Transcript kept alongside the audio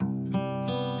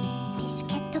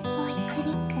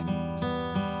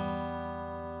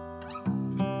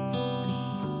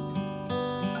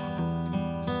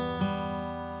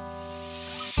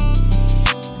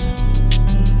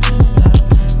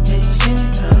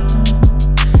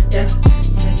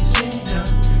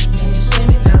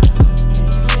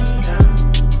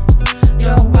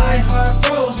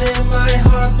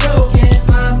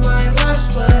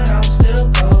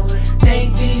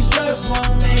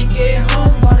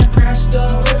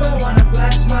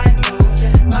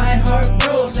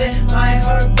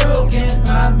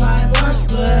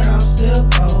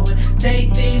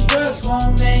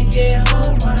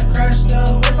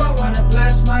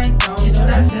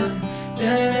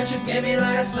that you gave me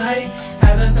last night.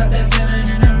 Haven't felt that feeling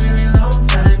in a really long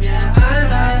time. Yeah,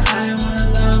 I wanna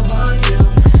love on you.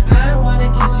 I wanna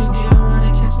kiss you, do you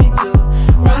wanna kiss me too?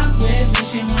 Rock with me,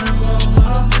 she wanna roll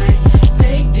all night.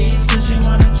 Take these pills, she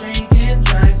wanna drink and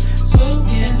drive.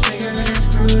 Smoking cigarettes,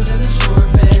 cruising the shore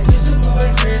bed. Used to go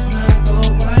by Chris, now I go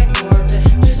by Corbin.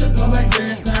 Used to go by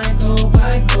Chris, now I go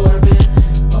by Corbin.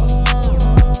 Oh,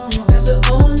 that's the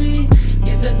only,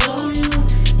 get to know you,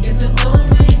 get to know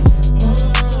me.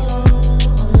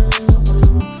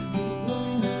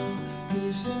 Can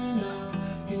you see me now?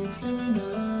 Can you feel me now?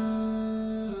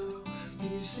 Can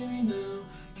you see me now?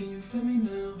 Can you feel me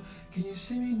now? Can you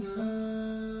see me now?